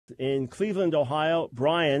in Cleveland, Ohio.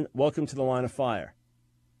 Brian, welcome to the Line of Fire.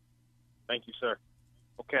 Thank you, sir.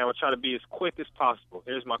 Okay, I'm going to try to be as quick as possible.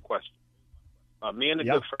 Here's my question. Me and a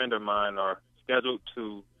good friend of mine are scheduled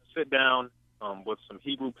to sit down with some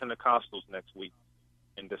Hebrew Pentecostals next week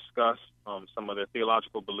and discuss some of their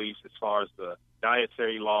theological beliefs as far as the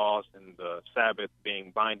dietary laws and the Sabbath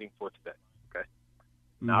being binding for today. Okay.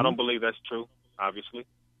 Now, I don't believe that's true, obviously.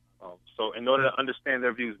 So in order to understand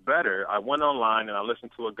their views better, I went online and I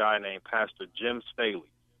listened to a guy named Pastor Jim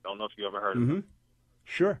Staley. Don't know if you ever heard of him.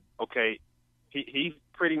 Sure. Okay. He's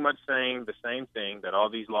pretty much saying the same thing, that all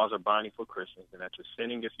these laws are binding for Christians and that you're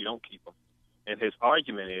sinning if you don't keep them. And his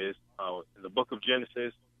argument is, in the book of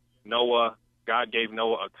Genesis, God gave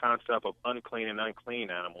Noah a concept of unclean and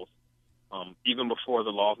unclean animals, even before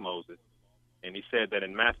the law of Moses. And he said that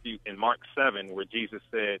in Mark 7, where Jesus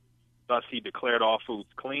said, thus he declared all foods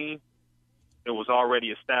clean, it was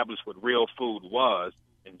already established what real food was,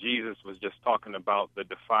 and Jesus was just talking about the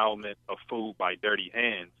defilement of food by dirty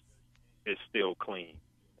hands is still clean.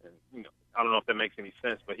 And, I don't know if that makes any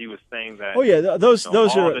sense, but he was saying that. Oh yeah, those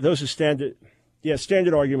are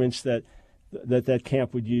standard arguments that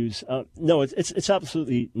camp would use. No, it's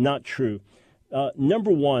absolutely not true.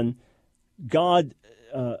 Number one, God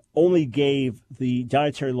only gave the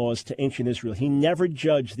dietary laws to ancient Israel. He never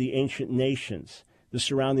judged the ancient nations, the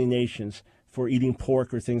surrounding nations, for eating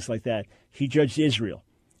pork or things like that. He judged Israel.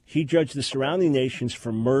 He judged the surrounding nations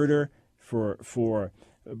for murder, for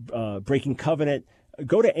breaking covenant.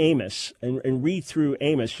 Go to Amos and read through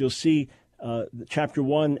Amos. You'll see chapter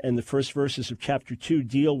 1 and the first verses of chapter 2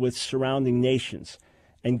 deal with surrounding nations.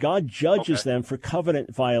 And God judges them for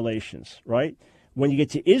covenant violations, right? When you get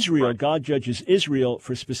to Israel, God judges Israel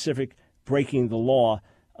for specific breaking the law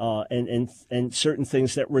and certain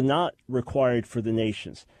things that were not required for the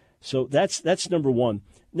nations. So that's number one.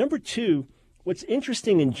 Number two, what's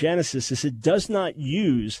interesting in Genesis is it does not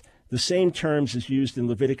use the same terms as used in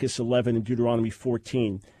Leviticus 11 and Deuteronomy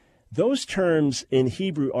 14. Those terms in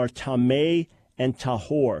Hebrew are tameh and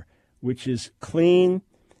tahor, which is clean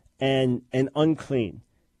and unclean.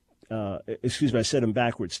 Excuse me, I said them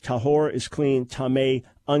backwards. Tahor is clean, tameh,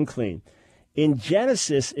 unclean. In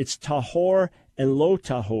Genesis, it's tahor and lo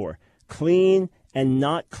tahor, clean and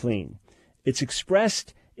not clean. It's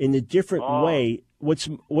expressed in a different way.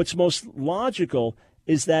 What's most logical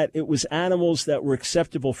is that it was animals that were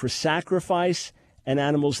acceptable for sacrifice and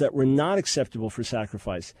animals that were not acceptable for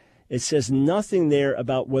sacrifice. It says nothing there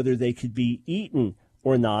about whether they could be eaten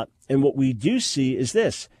or not. And what we do see is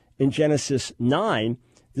this. In Genesis 9,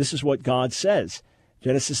 this is what God says.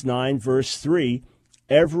 Genesis 9, verse 3,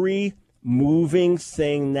 every moving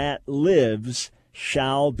thing that lives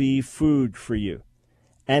shall be food for you.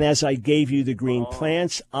 And as I gave you the green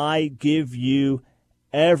plants, I give you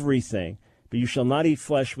everything. But you shall not eat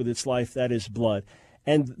flesh with its life, that is blood.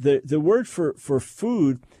 And the word for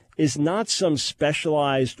food is not some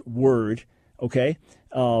specialized word, okay,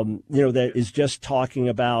 that is just talking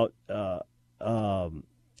about,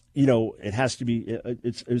 it has to be,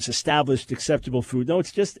 it's established acceptable food. No,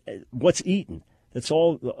 it's just what's eaten. That's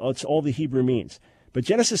all the Hebrew means. But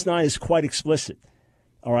Genesis 9 is quite explicit,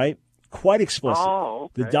 all right? Quite explicit. Oh,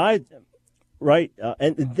 okay. The diet, right?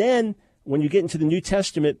 And then when you get into the New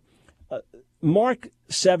Testament, Mark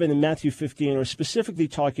 7 and Matthew 15 are specifically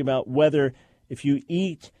talking about whether if you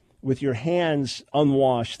eat with your hands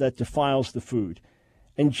unwashed, that defiles the food.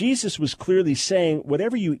 And Jesus was clearly saying,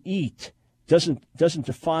 whatever you eat doesn't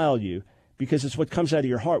defile you, because it's what comes out of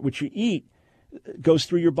your heart. What you eat goes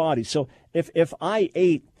through your body. So if I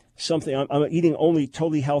ate something, I'm eating only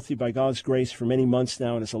totally healthy by God's grace for many months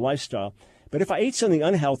now, and it's a lifestyle. But if I ate something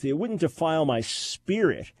unhealthy, it wouldn't defile my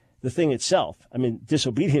spirit, the thing itself. I mean,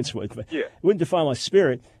 disobedience would, but it wouldn't defile my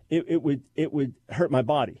spirit. It would hurt my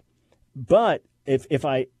body. But if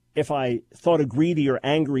I thought a greedy or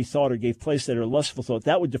angry thought or gave place to that or lustful thought,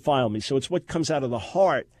 that would defile me. So it's what comes out of the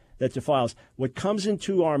heart that defiles. What comes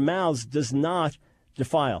into our mouths does not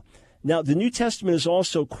defile. Now, the New Testament is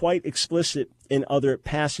also quite explicit in other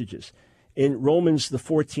passages. In Romans, the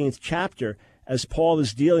 14th chapter, as Paul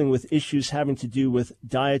is dealing with issues having to do with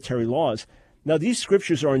dietary laws. Now, these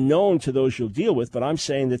scriptures are known to those you'll deal with, but I'm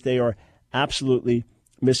saying that they are absolutely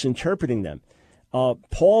misinterpreting them.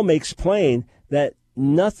 Paul makes plain that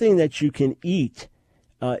nothing that you can eat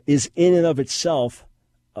is in and of itself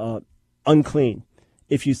unclean.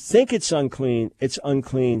 If you think it's unclean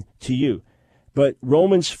to you. But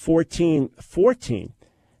Romans 14:14,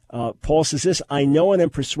 Paul says this, I know and am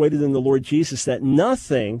persuaded in the Lord Jesus that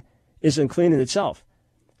nothing is unclean in itself.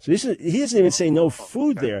 So he doesn't even say no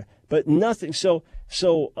food there, but nothing. So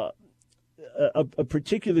a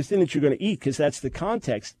particular thing that you're going to eat, because that's the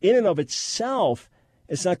context. In and of itself,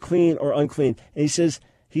 it's not clean or unclean. And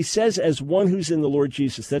he says, as one who's in the Lord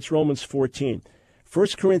Jesus. That's Romans 14. 1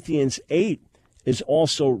 Corinthians 8 is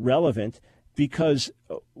also relevant because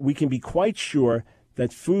we can be quite sure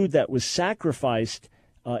that food that was sacrificed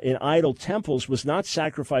in idol temples was not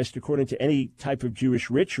sacrificed according to any type of Jewish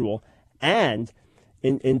ritual, and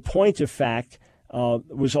in point of fact,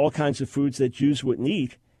 was all kinds of foods that Jews wouldn't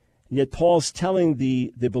eat. And yet Paul's telling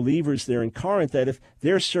the believers there in Corinth that if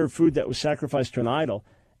they're served food that was sacrificed to an idol,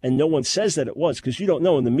 and no one says that it was, because you don't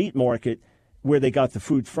know in the meat market where they got the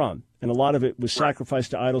food from. And a lot of it was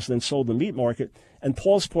sacrificed to idols and then sold in the meat market. And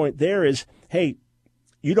Paul's point there is, hey,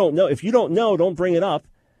 you don't know. If you don't know, don't bring it up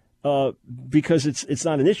because it's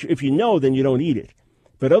not an issue. If you know, then you don't eat it.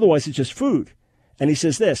 But otherwise, it's just food. And he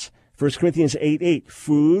says this, 1 Corinthians 8:8,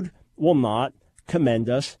 food will not commend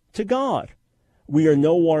us to God. We are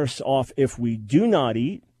no worse off if we do not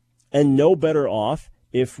eat, and no better off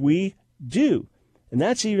if we do. And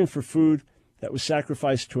that's even for food that was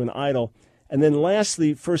sacrificed to an idol. And then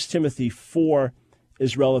lastly, 1 Timothy 4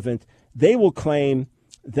 is relevant. They will claim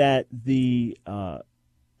that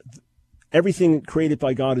everything created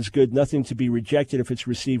by God is good, nothing to be rejected if it's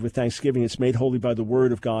received with thanksgiving. It's made holy by the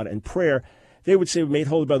word of God and prayer. They would say made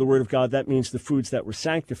holy by the word of God, that means the foods that were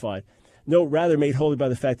sanctified. No, rather made holy by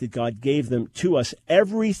the fact that God gave them to us.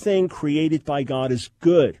 Everything created by God is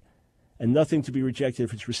good, and nothing to be rejected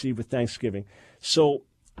if it's received with thanksgiving. So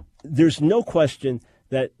there's no question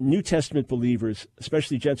that New Testament believers,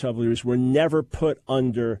 especially Gentile believers, were never put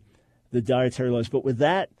under the dietary laws. But with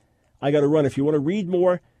that, I got to run. If you want to read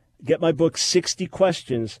more, get my book, 60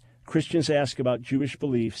 Questions Christians Ask About Jewish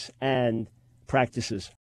Beliefs and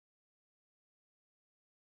Practices.